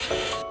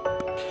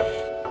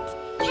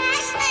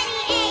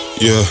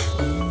Yeah,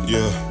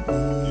 yeah.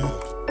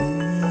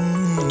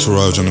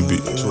 Torajee on the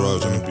beat.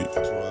 Torajee on the beat.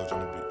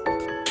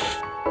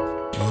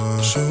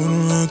 She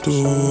wanna run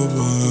through,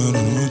 but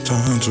I don't have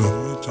time to.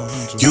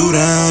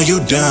 You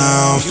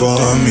down for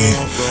me.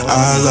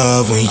 I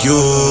love when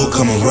you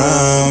come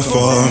around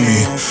for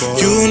me.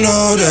 You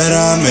know that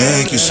I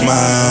make you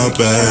smile,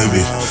 baby.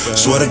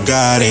 Swear to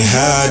God, ain't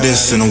had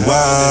this in a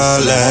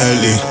while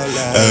lately.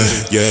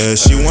 Yeah,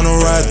 she wanna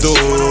ride through,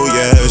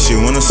 yeah, she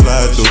wanna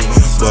slide through,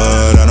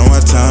 but I don't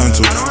have time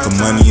to, the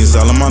money is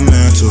all on my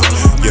mental.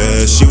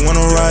 Yeah, she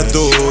wanna ride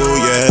through,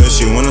 yeah,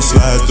 she wanna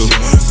slide through,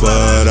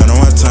 but I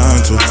don't have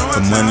time to,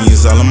 the money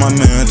is all on my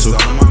mental.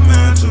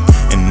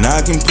 And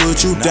I can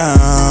put you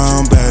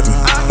down, baby,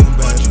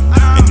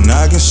 and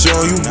I can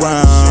show you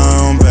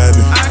round,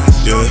 baby.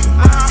 Yeah,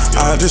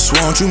 I just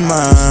want you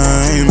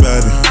mine,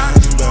 baby.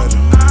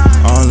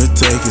 All it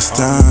takes is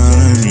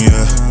time,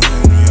 yeah.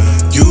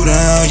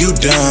 You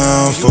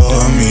down for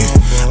me.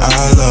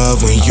 I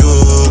love when you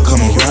come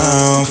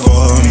around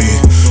for me.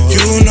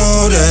 You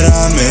know that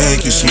I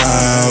make you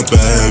smile,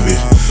 baby.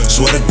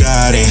 Swear to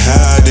God, ain't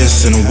had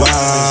this in a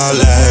while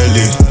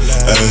lately.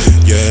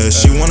 Yeah,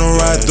 she wanna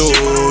ride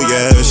through,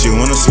 yeah, she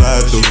wanna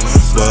slide through,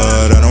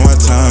 but I don't have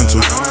time to,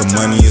 the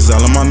money is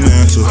all on my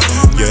mental.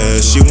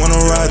 Yeah, she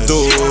wanna ride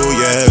through,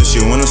 yeah,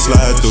 she wanna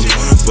slide through,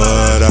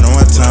 but I don't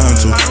have time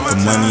to, the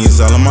money is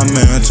all on my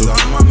mental.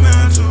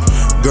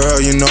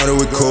 Girl, you know that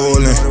we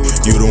coolin',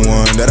 you the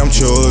one that I'm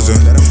choosing.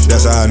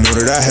 That's how I knew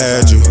that I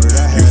had you.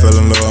 You fell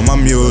in love with my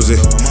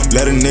music.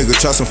 Let a nigga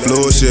try some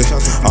fluid shit.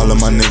 All of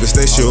my niggas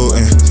stay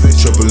shootin'.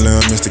 Triple M,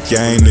 Mr.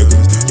 Gang nigga.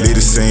 Lead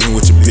the scene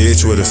with your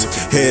bitch with us.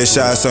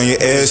 Headshots on your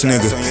ass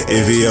nigga.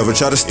 If he ever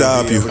try to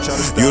stop you,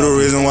 you the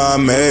reason why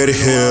I made it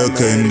here.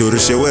 Couldn't do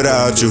this shit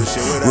without you.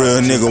 Real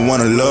nigga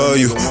wanna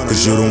love you,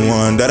 cause you the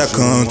one that I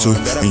come to,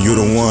 and you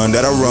the one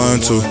that I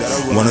run to.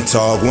 Wanna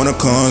talk, wanna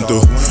come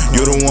through.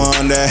 You the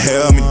one that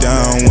held me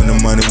down when the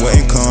money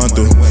wouldn't come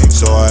through.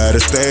 So I had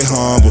to stay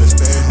humble,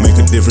 make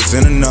a difference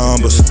in the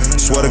numbers.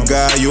 Swear to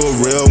God, you a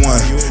real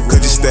one,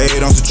 cause you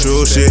stayed on some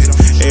true shit.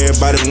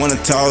 Everybody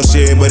wanna talk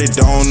shit, but they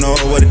don't know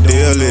what the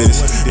deal is.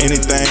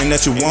 Anything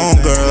that you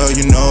want, girl,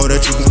 you know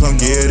that you can come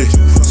get it.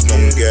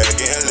 Smoking gas,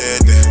 getting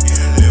lit,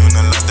 living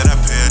the life that I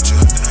picture.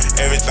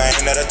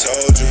 Everything that I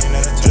told you,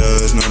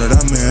 just know that I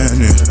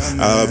meant it.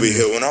 I'll be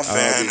here when I'm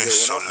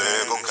finished, so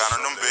let go count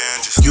on them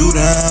benches. You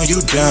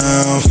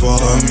down for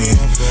me.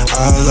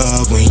 I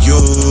love when you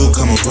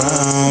come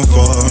around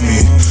for me.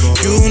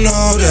 You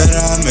know that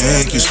I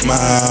make you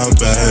smile,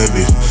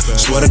 baby.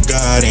 Swear to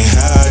God, ain't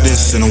had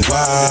this in a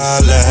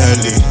while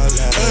lately.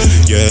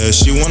 Yeah,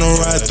 she wanna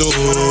ride through,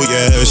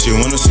 yeah, she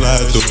wanna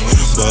slide through,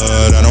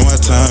 but I don't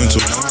have time to,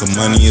 the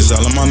money is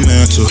all on my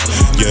mental.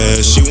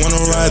 Yeah, she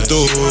wanna ride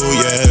through,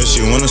 yeah,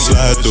 she wanna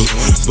slide through,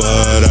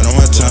 but I don't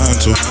have time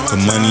to,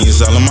 the money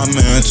is all on my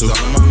mental.